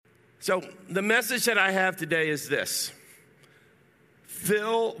So the message that I have today is this: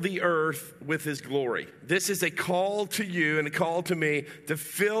 fill the earth with his glory. This is a call to you and a call to me to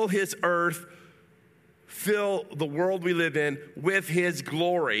fill his earth, fill the world we live in with his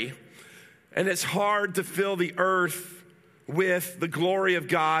glory. And it's hard to fill the earth with the glory of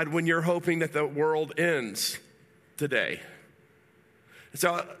God when you're hoping that the world ends today.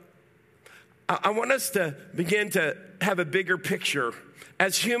 So I want us to begin to have a bigger picture.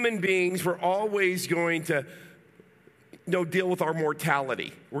 As human beings, we're always going to deal with our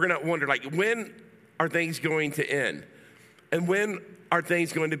mortality. We're going to wonder, when are things going to end? And when are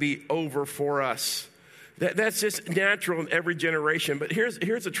things going to be over for us? That's just natural in every generation. But here's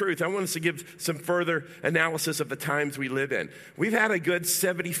the truth. I want us to give some further analysis of the times we live in. We've had a good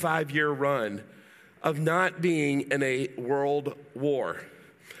 75-year run of not being in a world war.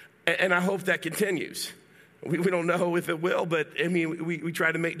 And I hope that continues. We don't know if it will, but we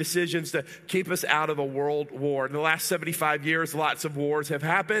try to make decisions to keep us out of a world war. In the last 75 years, lots of wars have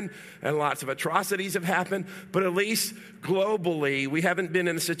happened and lots of atrocities have happened, but at least globally, we haven't been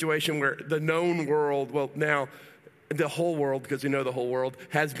in a situation where the known world, well, now the whole world, because we know the whole world,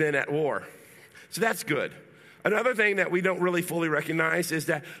 has been at war. So that's good. Another thing that we don't really fully recognize is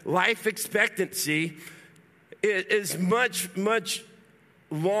that life expectancy is much, much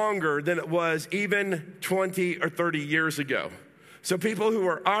longer than it was even 20 or 30 years ago. So people who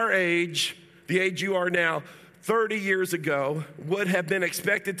are our age, the age you are now, 30 years ago would have been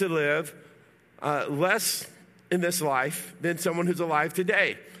expected to live less in this life than someone who's alive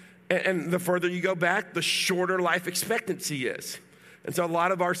today. And the further you go back, the shorter life expectancy is. And so a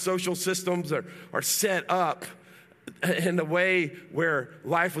lot of our social systems are set up in a way where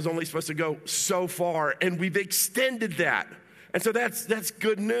life was only supposed to go so far, and we've extended that. And so that's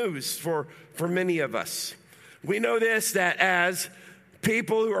good news for many of us. We know this, that as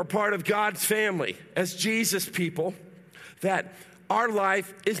people who are part of God's family, as Jesus people, that our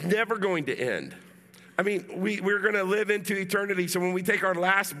life is never going to end. We're going to live into eternity. So when we take our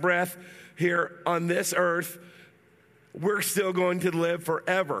last breath here on this earth, we're still going to live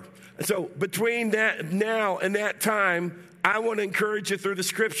forever. And so between that now and that time, I want to encourage you through the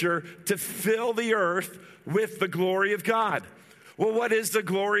scripture to fill the earth with the glory of God. Well, what is the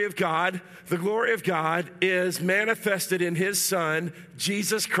glory of God? The glory of God is manifested in his Son,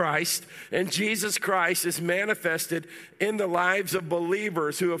 Jesus Christ, and Jesus Christ is manifested in the lives of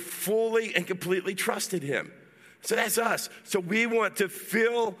believers who have fully and completely trusted him. So that's us. So we want to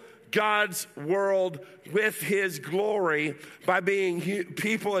fill God's world with his glory by being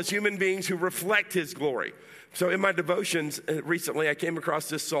people as human beings who reflect his glory. So in my devotions recently, I came across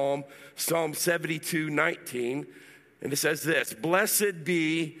this psalm, Psalm 72:19. And it says this: blessed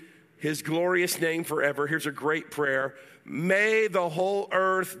be his glorious name forever. Here's a great prayer. May the whole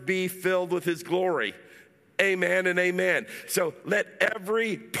earth be filled with his glory. Amen and amen. So let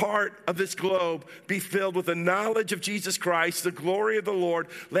every part of this globe be filled with the knowledge of Jesus Christ, the glory of the Lord.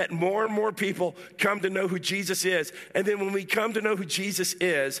 Let more and more people come to know who Jesus is. And then when we come to know who Jesus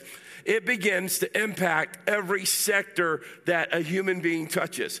is, it begins to impact every sector that a human being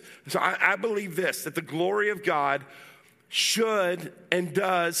touches. So I believe this, that the glory of God should and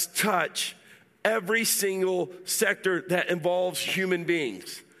does touch every single sector that involves human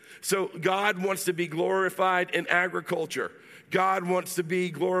beings. So God wants to be glorified in agriculture. God wants to be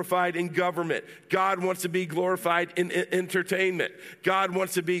glorified in government. God wants to be glorified in entertainment. God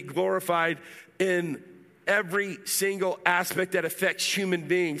wants to be glorified in every single aspect that affects human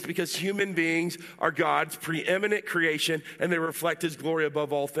beings, because human beings are God's preeminent creation and they reflect his glory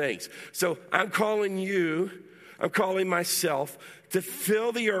above all things. So I'm calling myself to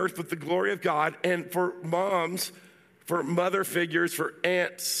fill the earth with the glory of God. And for moms, for mother figures, for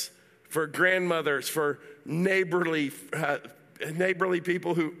aunts, for grandmothers, for neighborly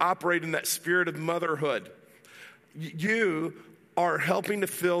people who operate in that spirit of motherhood, you are helping to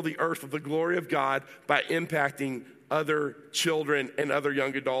fill the earth with the glory of God by impacting other children and other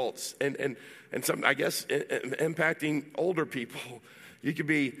young adults and some, I guess, impacting older people. You could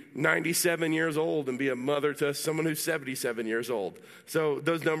be 97 years old and be a mother to someone who's 77 years old. So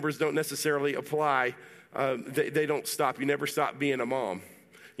those numbers don't necessarily apply. They don't stop. You never stop being a mom.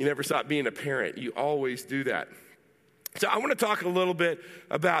 You never stop being a parent. You always do that. So I want to talk a little bit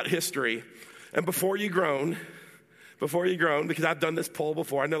about history. And before you groan, because I've done this poll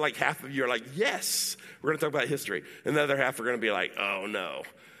before, I know like half of you are like, yes, we're going to talk about history. And the other half are going to be like, oh no.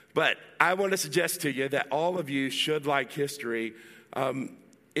 But I want to suggest to you that all of you should like history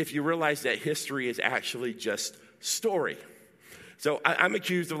if you realize that history is actually just story. So I'm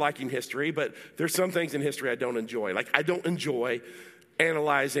accused of liking history, but there's some things in history I don't enjoy. Like I don't enjoy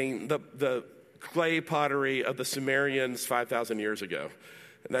analyzing the clay pottery of the Sumerians 5,000 years ago.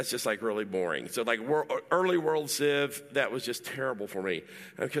 And that's just like really boring. So like early world civ, that was just terrible for me.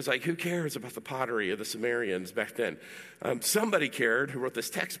 Because like who cares about the pottery of the Sumerians back then? Somebody cared who wrote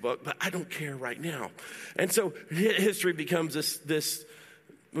this textbook, but I don't care right now. And so history becomes this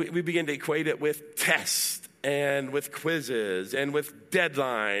we begin to equate it with tests and with quizzes and with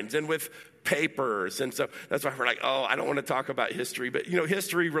deadlines and with papers. And so that's why we're like, oh, I don't want to talk about history. But,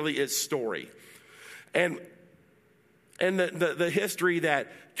 history really is story. And the history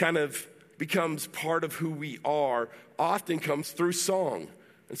that kind of becomes part of who we are often comes through song.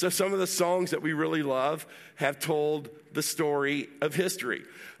 And so some of the songs that we really love have told the story of history.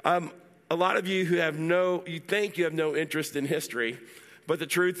 A lot of you you think you have no interest in history, but the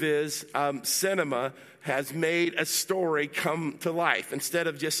truth is cinema has made a story come to life. Instead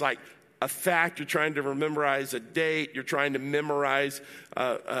of just like a fact, you're trying to memorize a date, you're trying to memorize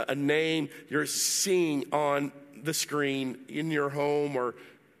a name, you're seeing on the screen in your home, or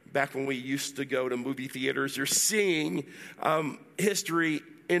back when we used to go to movie theaters, you're seeing history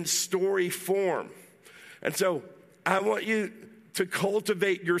in story form. And so I want you to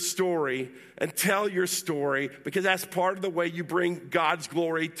cultivate your story and tell your story, because that's part of the way you bring God's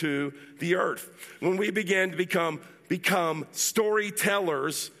glory to the earth. When we begin to become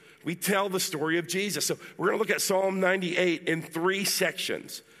storytellers, we tell the story of Jesus. So we're going to look at Psalm 98 in 3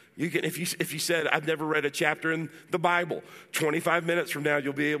 sections. You can, if you said, I've never read a chapter in the Bible, 25 minutes from now,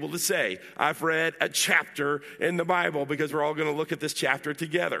 you'll be able to say, I've read a chapter in the Bible, because we're all going to look at this chapter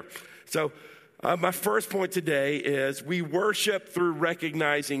together. So my first point today is we worship through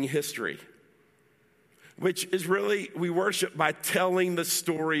recognizing history, which is really, we worship by telling the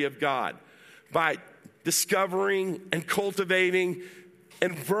story of God, by discovering and cultivating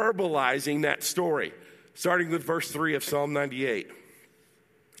and verbalizing that story. Starting with verse 3 of Psalm 98.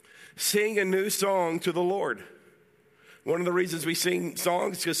 Sing a new song to the Lord. One of the reasons we sing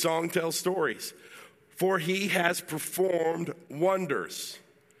songs is because song tells stories. For he has performed wonders.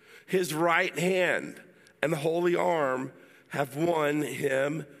 His right hand and the holy arm have won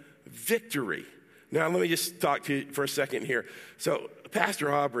him victory. Now, let me just talk to you for a second here. So,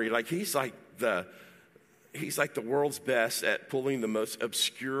 Pastor Aubrey, he's like the world's best at pulling the most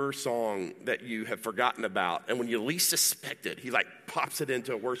obscure song that you have forgotten about. And when you least suspect it, he pops it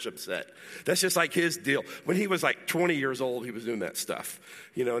into a worship set. That's just like his deal. When he was 20 years old, he was doing that stuff.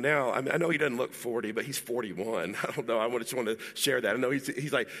 Now, I know he doesn't look 40, but he's 41. I don't know. I just want to share that. I know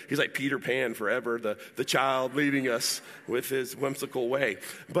he's like Peter Pan forever, the child leading us with his whimsical way.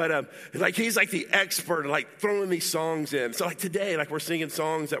 But he's like the expert at throwing these songs in. So today, we're singing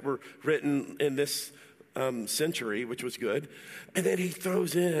songs that were written in this century, which was good. And then he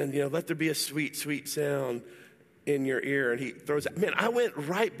throws in, let there be a sweet, sweet sound in your ear. And he throws out, man, I went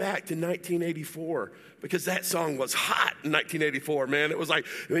right back to 1984 because that song was hot in 1984, man. It was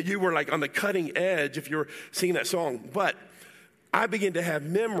you were on the cutting edge if you were singing that song. But I began to have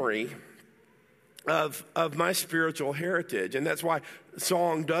memory of my spiritual heritage. And that's why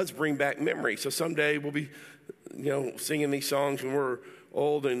song does bring back memory. So someday we'll be, singing these songs when we're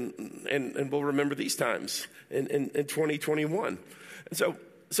old and we'll remember these times in 2021. And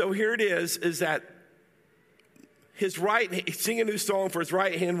so here it is that sing a new song, for his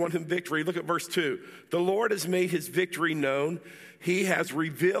right hand won him victory. Look at verse 2. The Lord has made his victory known. He has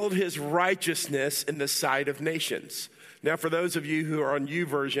revealed his righteousness in the sight of nations. Now, for those of you who are on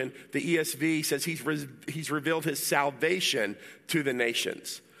YouVersion, the ESV says he's revealed his salvation to the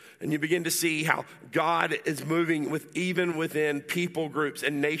nations. And you begin to see how God is moving even within people groups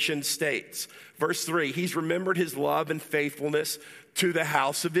and nation states. Verse 3, he's remembered his love and faithfulness to the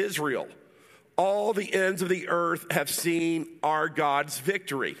house of Israel. All the ends of the earth have seen our God's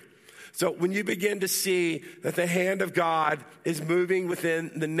victory. So when you begin to see that the hand of God is moving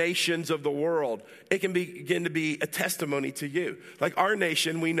within the nations of the world, it can begin to be a testimony to you. Like our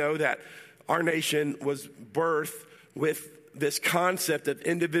nation, we know that our nation was birthed with this concept of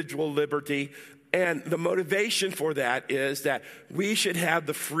individual liberty. And the motivation for that is that we should have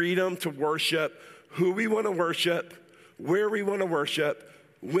the freedom to worship who we want to worship, where we want to worship,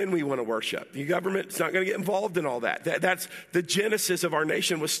 when we want to worship. The government's not going to get involved in all that. That's the genesis of our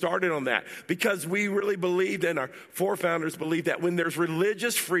nation was started on that because we really believed, and our forefathers believed, that when there's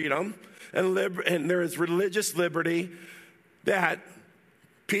religious freedom and there is religious liberty, that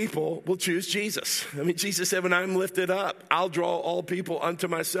people will choose Jesus. I mean, Jesus said, when I'm lifted up, I'll draw all people unto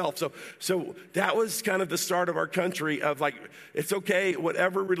myself. So that was kind of the start of our country of it's okay,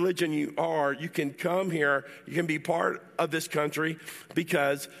 whatever religion you are, you can come here, you can be part of this country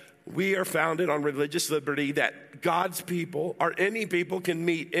because we are founded on religious liberty, that God's people, or any people, can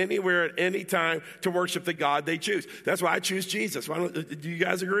meet anywhere at any time to worship the God they choose. That's why I choose Jesus. Do you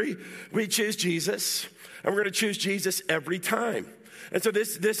guys agree? We choose Jesus, and we're going to choose Jesus every time. And so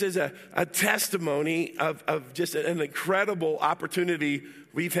this is a testimony of just an incredible opportunity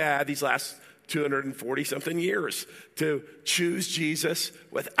we've had these last 240-something years to choose Jesus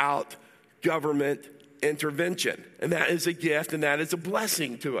without government intervention. And that is a gift, and that is a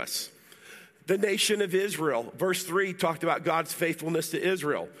blessing to us. The nation of Israel, verse 3 talked about God's faithfulness to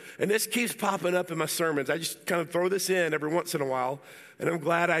Israel. And this keeps popping up in my sermons. I just kind of throw this in every once in a while, and I'm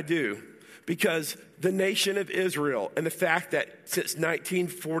glad I do. Because the nation of Israel, and the fact that since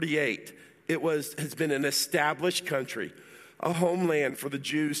 1948, it has been an established country, a homeland for the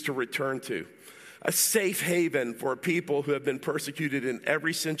Jews to return to, a safe haven for people who have been persecuted in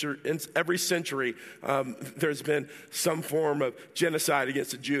every century. There's been some form of genocide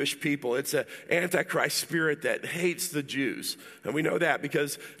against the Jewish people. It's an antichrist spirit that hates the Jews. And we know that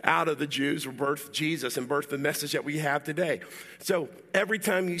because out of the Jews were birthed Jesus and birthed the message that we have today. So every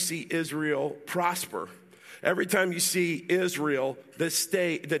time you see Israel prosper, every time you see Israel,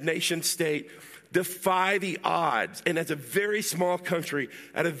 the nation state, defy the odds, and as a very small country,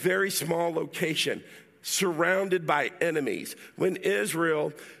 at a very small location, surrounded by enemies, when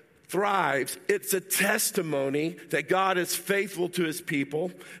Israel thrives, it's a testimony that God is faithful to his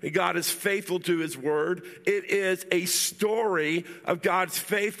people, and God is faithful to his word. It is a story of God's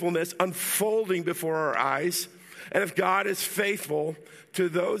faithfulness unfolding before our eyes. And if God is faithful to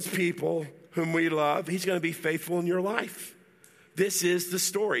those people whom we love, he's going to be faithful in your life. This is the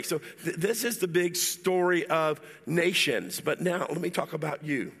story. So this is the big story of nations. But now let me talk about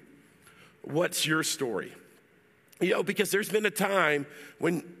you. What's your story? Because there's been a time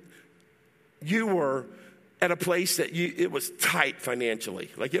when you were at a place that it was tight financially.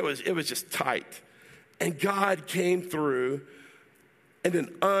 Like it was just tight. And God came through in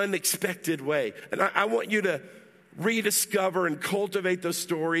an unexpected way. And I want you to rediscover and cultivate those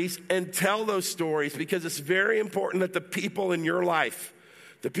stories and tell those stories, because it's very important that the people in your life,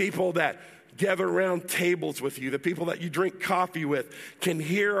 the people that gather around tables with you, the people that you drink coffee with, can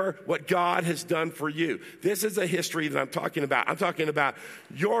hear what God has done for you. This is a history that I'm talking about. I'm talking about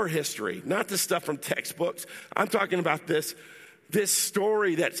your history, not the stuff from textbooks. I'm talking about this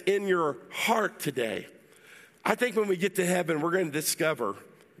story that's in your heart today. I think when we get to heaven, we're going to discover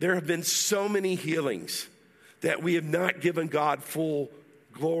there have been so many healings that we have not given God full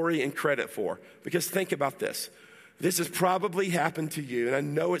glory and credit for. Because think about this. This has probably happened to you, and I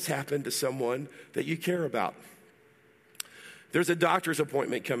know it's happened to someone that you care about. There's a doctor's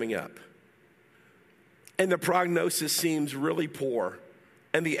appointment coming up, and the prognosis seems really poor,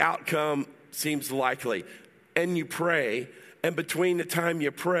 and the outcome seems likely. And you pray, and between the time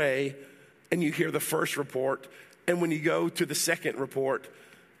you pray and you hear the first report, and when you go to the second report,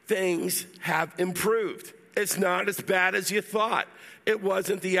 things have improved. It's not as bad as you thought. It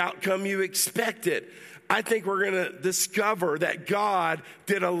wasn't the outcome you expected. I think we're going to discover that God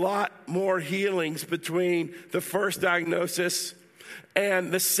did a lot more healings between the first diagnosis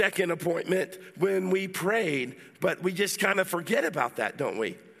and the second appointment when we prayed. But we just kind of forget about that, don't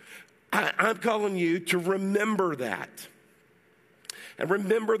we? I'm calling you to remember that. And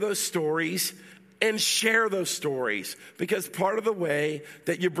remember those stories and share those stories. Because part of the way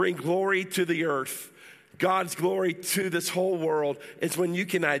that you bring glory to the earth, God's glory to this whole world, is when you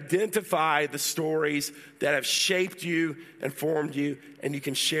can identify the stories that have shaped you and formed you, and you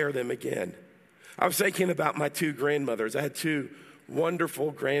can share them again. I was thinking about my two grandmothers. I had two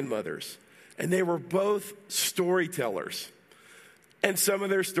wonderful grandmothers, and they were both storytellers. And some of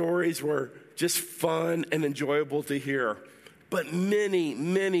their stories were just fun and enjoyable to hear. But many,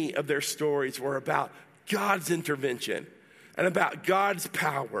 many of their stories were about God's intervention, and about God's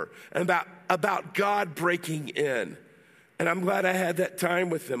power, and about God breaking in. And I'm glad I had that time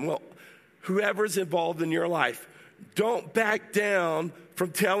with them. Well, whoever's involved in your life, don't back down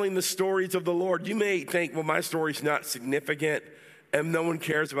from telling the stories of the Lord. You may think, well, my story's not significant and no one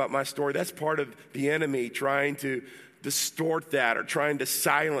cares about my story. That's part of the enemy trying to distort that, or trying to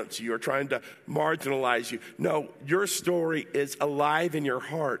silence you, or trying to marginalize you. No, your story is alive in your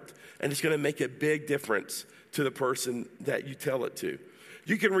heart, and it's going to make a big difference to the person that you tell it to.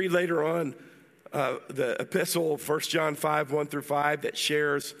 You can read later on the epistle, 1 John 5, 1 through 5, that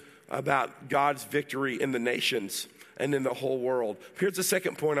shares about God's victory in the nations and in the whole world. Here's the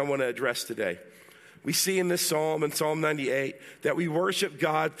second point I want to address today. We see in this psalm, in Psalm 98, that we worship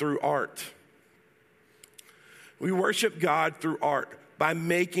God through art. We worship God through art by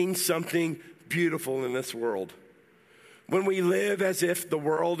making something beautiful in this world. when we live as if the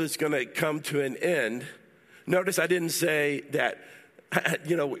world is going to come to an end, notice I didn't say that,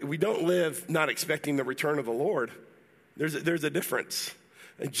 we don't live not expecting the return of the Lord. There's a difference.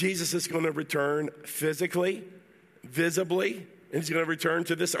 Jesus is going to return physically, visibly, and he's going to return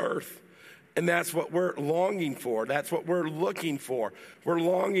to this earth. And that's what we're longing for. That's what we're looking for. We're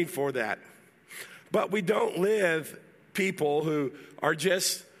longing for that. But we don't live people who are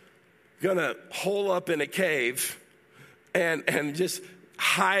just going to hole up in a cave and just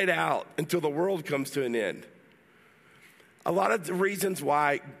hide out until the world comes to an end. A lot of the reasons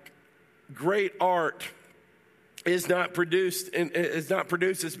why great art is not produced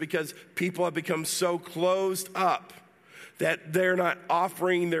is because people have become so closed up that they're not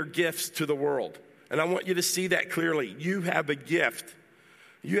offering their gifts to the world. And I want you to see that clearly. You have a gift.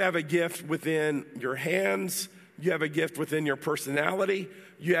 You have a gift within your hands. You have a gift within your personality.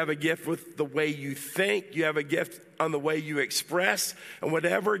 You have a gift with the way you think. You have a gift on the way you express. And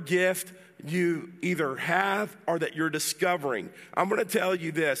whatever gift you either have or that you're discovering, I'm going to tell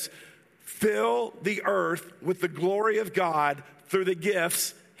you this. Fill the earth with the glory of God through the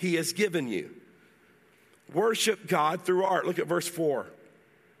gifts he has given you. Worship God through art. Look at verse 4.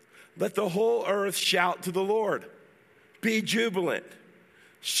 Let the whole earth shout to the Lord. Be jubilant.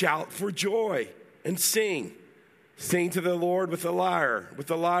 Shout for joy and sing. Sing to the Lord with the lyre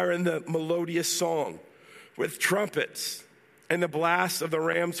and the melodious song, with trumpets and the blast of the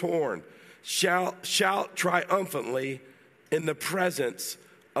ram's horn. Shout triumphantly in the presence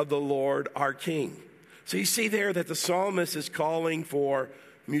of the Lord our King. So you see there that the psalmist is calling for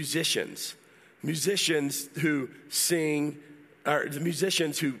musicians who sing, or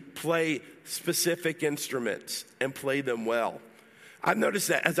musicians who play specific instruments and play them well. I've noticed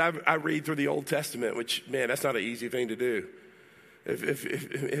that as I read through the Old Testament, which, man, that's not an easy thing to do. If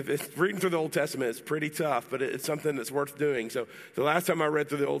it's reading through the Old Testament, it's pretty tough, but it's something that's worth doing. So the last time I read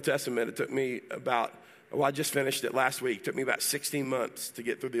through the Old Testament, it took me I just finished it last week. It took me about 16 months to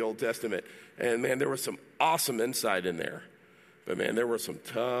get through the Old Testament. And, man, there was some awesome insight in there. But, man, there were some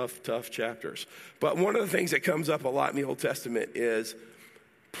tough chapters. But one of the things that comes up a lot in the Old Testament is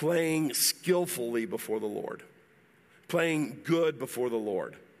playing skillfully before the Lord. Playing good before the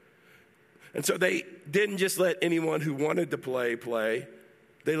Lord. And so they didn't just let anyone who wanted to play.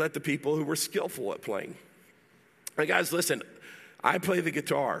 They let the people who were skillful at playing. And guys, listen, I play the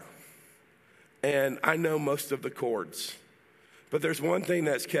guitar, and I know most of the chords. But there's one thing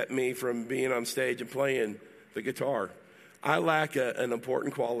that's kept me from being on stage and playing the guitar. I lack an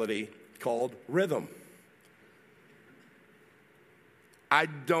important quality called rhythm. I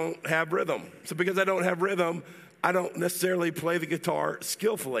don't have rhythm. So because I don't have rhythm, I don't necessarily play the guitar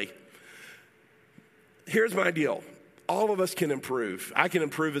skillfully. Here's my deal. All of us can improve. I can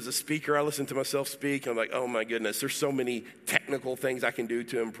improve as a speaker. I listen to myself speak. I'm like, oh my goodness, there's so many technical things I can do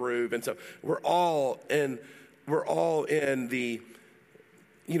to improve. And so we're all in the,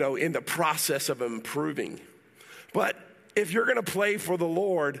 in the process of improving. But if you're going to play for the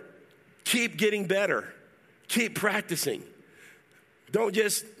Lord, keep getting better. Keep practicing. Don't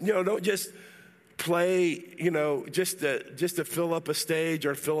just play, just to fill up a stage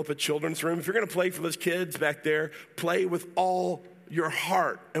or fill up a children's room. If you're going to play for those kids back there, play with all your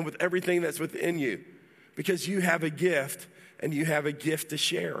heart and with everything that's within you, because you have a gift and you have a gift to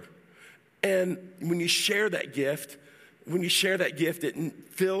share. And when you share that gift, it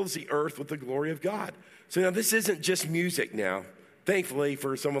fills the earth with the glory of God. So now this isn't just music now. Thankfully,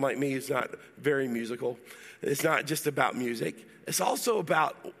 for someone like me who's not very musical, it's not just about music. It's also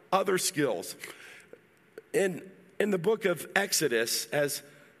about other skills. In the book of Exodus, as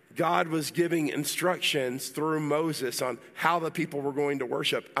God was giving instructions through Moses on how the people were going to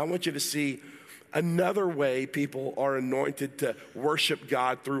worship, I want you to see another way people are anointed to worship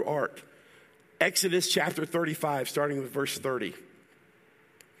God through art. Exodus chapter 35, starting with verse 30.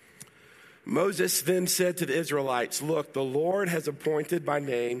 Moses then said to the Israelites, look, the Lord has appointed by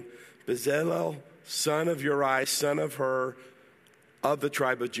name Bezalel, son of Uri, son of Hur, of the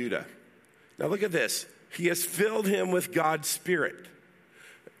tribe of Judah. Now look at this. He has filled him with God's Spirit.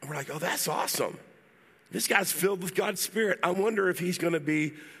 And we're like, oh, that's awesome. This guy's filled with God's Spirit. I wonder if he's going to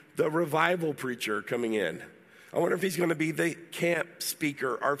be the revival preacher coming in. I wonder if he's going to be the camp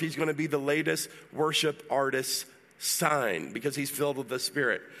speaker, or if he's going to be the latest worship artist sign, because he's filled with the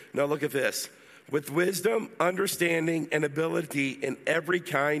Spirit. Now look at this. With wisdom, understanding, and ability in every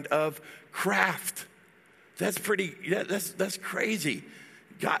kind of craft. That's crazy.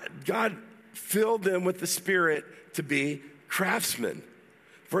 God filled them with the Spirit to be craftsmen.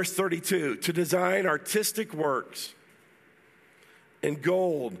 Verse 32, to design artistic works in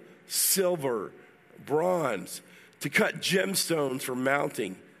gold, silver, bronze, to cut gemstones for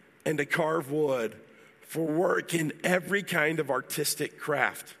mounting, and to carve wood, for work in every kind of artistic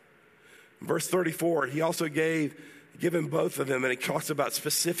craft. In verse 34, he also given both of them, and he talks about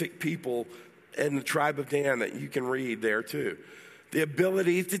specific people in the tribe of Dan that you can read there too. The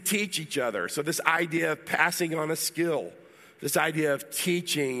ability to teach each other. So this idea of passing on a skill, this idea of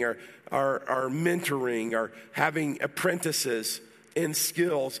teaching or mentoring or having apprentices in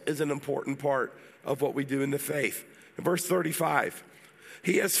skills is an important part of what we do in the faith. In verse 35,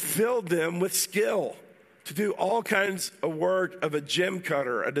 he has filled them with skill to do all kinds of work of a gem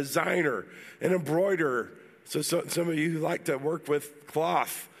cutter, a designer, an embroiderer. So some of you who like to work with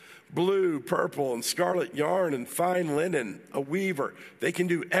cloth, blue, purple, and scarlet yarn and fine linen, a weaver. They can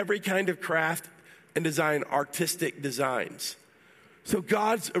do every kind of craft and design artistic designs. So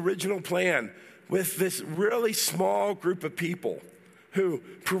God's original plan with this really small group of people who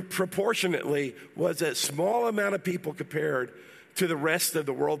proportionately was a small amount of people compared to the rest of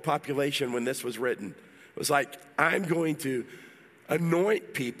the world population when this was written. It was like, I'm going to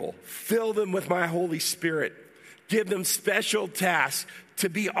anoint people, fill them with my Holy Spirit, give them special tasks to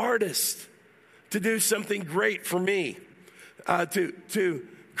be artists, to do something great for me, to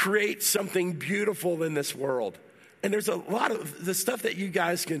create something beautiful in this world. And there's a lot of the stuff that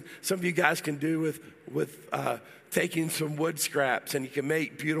some of you guys can do with taking some wood scraps, and you can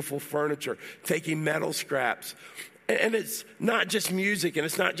make beautiful furniture, taking metal scraps. And it's not just music, and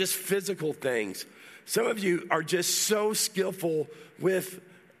it's not just physical things. Some of you are just so skillful with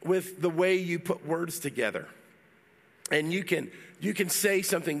the way you put words together. And you can say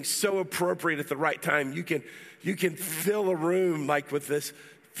something so appropriate at the right time. You can fill a room like with this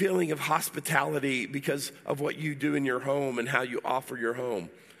feeling of hospitality because of what you do in your home and how you offer your home.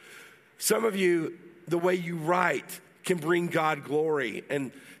 Some of you, the way you write can bring God glory.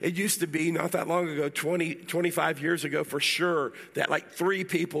 And it used to be not that long ago, 25 years ago for sure, that like 3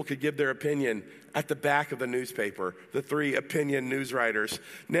 people could give their opinion at the back of the newspaper, the 3 opinion news writers.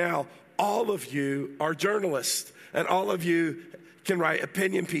 Now, all of you are journalists, and all of you can write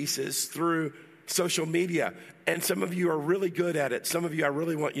opinion pieces through social media. And some of you are really good at it. Some of you, I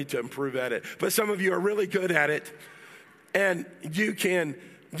really want you to improve at it. But some of you are really good at it. And you can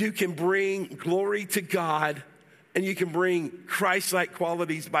bring glory to God, and you can bring Christ-like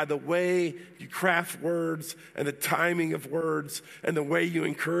qualities by the way you craft words and the timing of words and the way you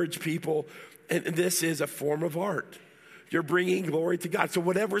encourage people. And this is a form of art. You're bringing glory to God. So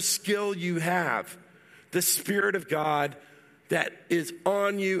whatever skill you have, the Spirit of God that is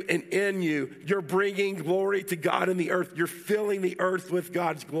on you and in you, you're bringing glory to God in the earth. You're filling the earth with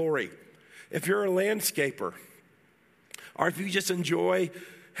God's glory. If you're a landscaper, or if you just enjoy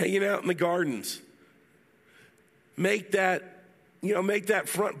hanging out in the gardens, make that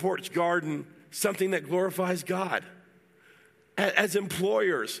front porch garden something that glorifies God. As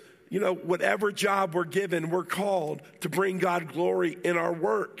employers, whatever job we're given, we're called to bring God glory in our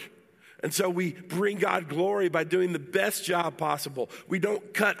work. And so we bring God glory by doing the best job possible. We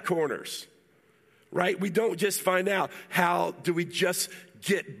don't cut corners, right? We don't just find out how do we just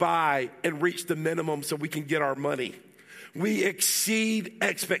get by and reach the minimum so we can get our money. We exceed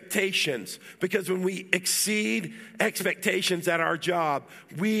expectations, because when we exceed expectations at our job,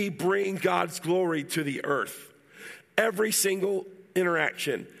 we bring God's glory to the earth. Every single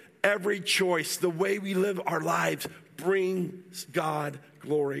interaction, every choice, the way we live our lives brings God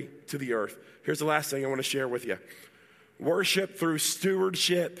glory to the earth. Here's the last thing I want to share with you. Worship through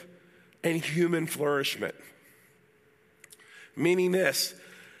stewardship and human flourishment. Meaning this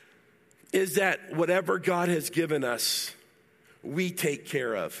is that whatever God has given us, we take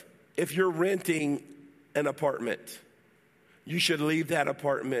care of. If you're renting an apartment, you should leave that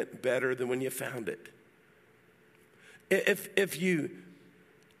apartment better than when you found it. If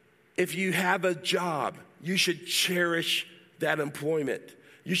you have a job, you should cherish that employment.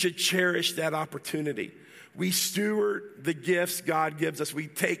 You should cherish that opportunity. We steward the gifts God gives us. We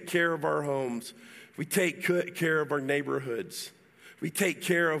take care of our homes. We take care of our neighborhoods. We take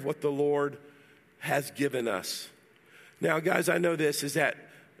care of what the Lord has given us. Now, guys, I know this is that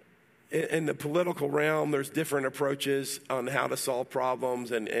in the political realm, there's different approaches on how to solve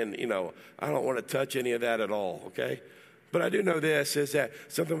problems. And I don't want to touch any of that at all, okay? But I do know this is that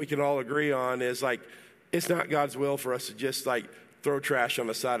something we can all agree on is like, it's not God's will for us to just like throw trash on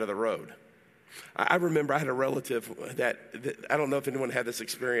the side of the road. I remember I had a relative that I don't know if anyone had this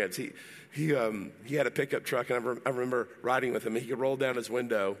experience. He had a pickup truck, and I remember riding with him. He could roll down his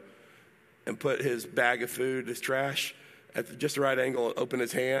window and put his bag of food, his trash, at just the right angle, and open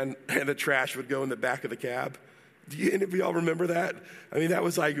his hand, and the trash would go in the back of the cab. Do any of y'all remember that? I mean, that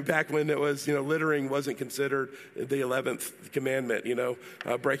was like back when it was, littering wasn't considered the 11th commandment,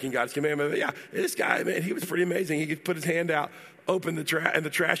 breaking God's commandment. But yeah, this guy, man, he was pretty amazing. He could put his hand out, open the trash, and the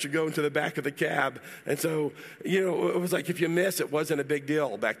trash would go into the back of the cab. And so, it was like if you miss, it wasn't a big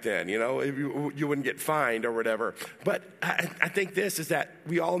deal back then, you wouldn't get fined or whatever. But I think this is that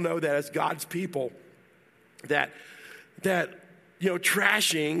we all know that as God's people, that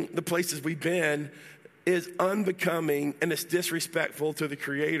trashing the places we've been is unbecoming and it's disrespectful to the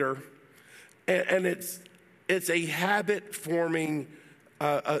Creator, and it's a habit forming.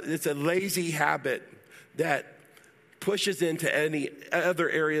 It's a lazy habit that pushes into any other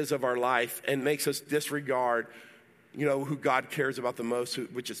areas of our life and makes us disregard, who God cares about the most,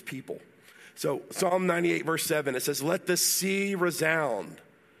 which is people. So Psalm 98 verse 7, it says, "Let the sea resound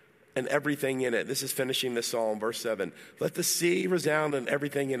and everything in it." This is finishing the psalm, verse 7. "Let the sea resound and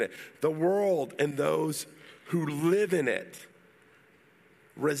everything in it. The world and those who live in it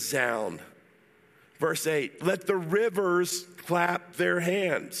resound." Verse 8, "Let the rivers clap their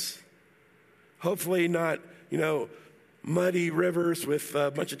hands." Hopefully not, muddy rivers with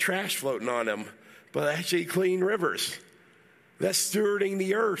a bunch of trash floating on them, but actually clean rivers. That's stewarding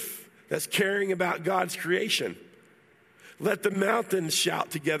the earth. That's caring about God's creation. "Let the mountains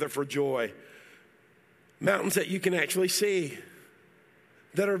shout together for joy." Mountains that you can actually see,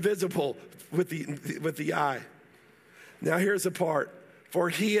 that are visible with the eye. Now here's the part. "For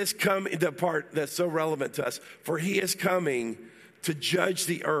he is coming," the part that's so relevant to us. "For he is coming to judge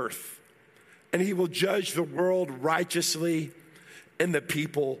the earth, and he will judge the world righteously and the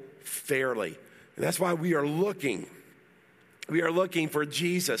people fairly." And that's why we are looking for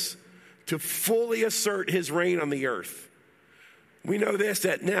Jesus to fully assert his reign on the earth. We know this,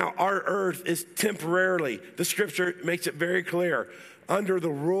 that now our earth is temporarily, the scripture makes it very clear, under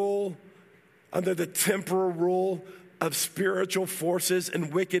the temporal rule of spiritual forces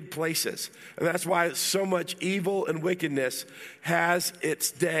and wicked places. And that's why so much evil and wickedness has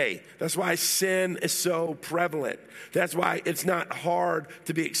its day. That's why sin is so prevalent. That's why it's not hard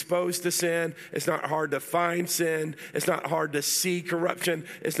to be exposed to sin. It's not hard to find sin. It's not hard to see corruption.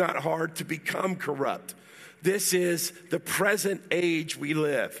 It's not hard to become corrupt. This is the present age we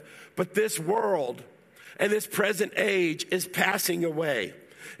live. But this world and this present age is passing away.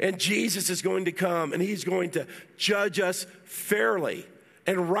 And Jesus is going to come and he's going to judge us fairly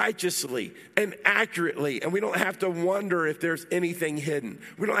and righteously and accurately. And we don't have to wonder if there's anything hidden.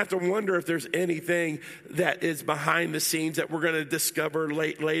 We don't have to wonder if there's anything that is behind the scenes that we're going to discover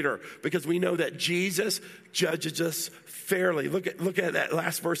later, because we know that Jesus judges us fairly. Look at that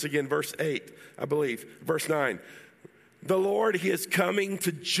last verse again, verse 8, I believe, verse 9. "The Lord, he is coming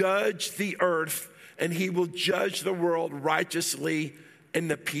to judge the earth, and he will judge the world righteously and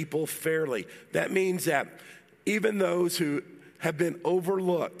the people fairly." That means that even those who have been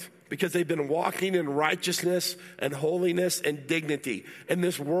overlooked because they've been walking in righteousness and holiness and dignity, and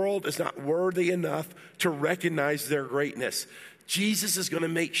this world is not worthy enough to recognize their greatness, Jesus is going to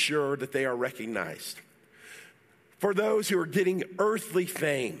make sure that they are recognized. For those who are getting earthly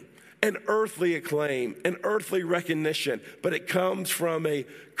fame and earthly acclaim and earthly recognition, but it comes from a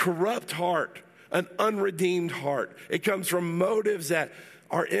corrupt heart, an unredeemed heart. It comes from motives that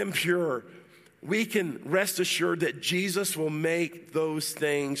are impure. We can rest assured that Jesus will make those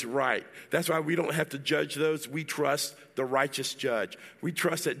things right. That's why we don't have to judge those. We trust the righteous judge. We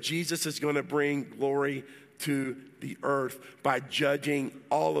trust that Jesus is going to bring glory to the earth by judging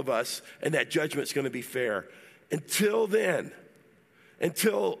all of us, and that judgment's going to be fair. Until then,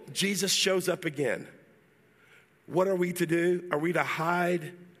 until Jesus shows up again, what are we to do? Are we to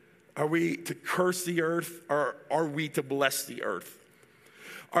hide? Are we to curse the earth, or are we to bless the earth?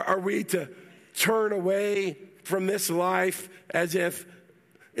 Are we to turn away from this life as if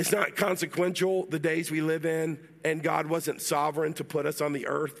it's not consequential, the days we live in, and God wasn't sovereign to put us on the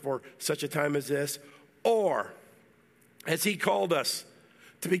earth for such a time as this? Or has he called us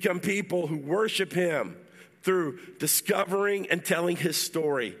to become people who worship him through discovering and telling his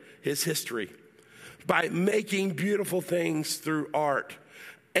story, his history, by making beautiful things through art,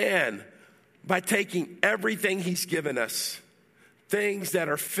 and by taking everything he's given us, things that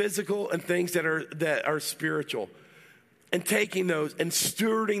are physical and things that are spiritual, and taking those and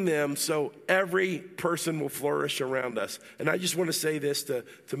stewarding them so every person will flourish around us. And I just want to say this to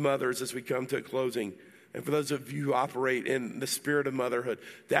mothers as we come to a closing, and for those of you who operate in the spirit of motherhood,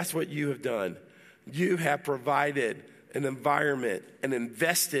 that's what you have done. You have provided an environment and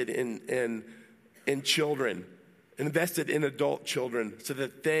invested in children, invested in adult children, so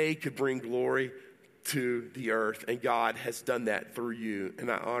that they could bring glory to the earth, and God has done that through you,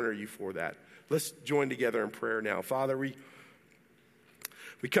 and I honor you for that. Let's join together in prayer now. Father, we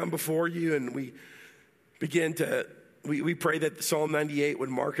come before you, and we pray that Psalm 98 would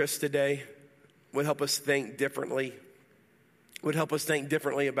mark us today, would help us think differently, would help us think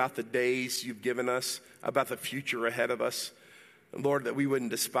differently about the days you've given us, about the future ahead of us. And Lord, that we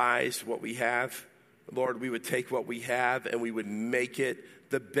wouldn't despise what we have. Lord, we would take what we have and we would make it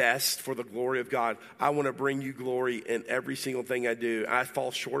the best for the glory of God. I want to bring you glory in every single thing I do. I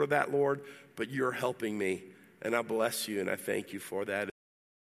fall short of that, Lord, but you're helping me. And I bless you and I thank you for that.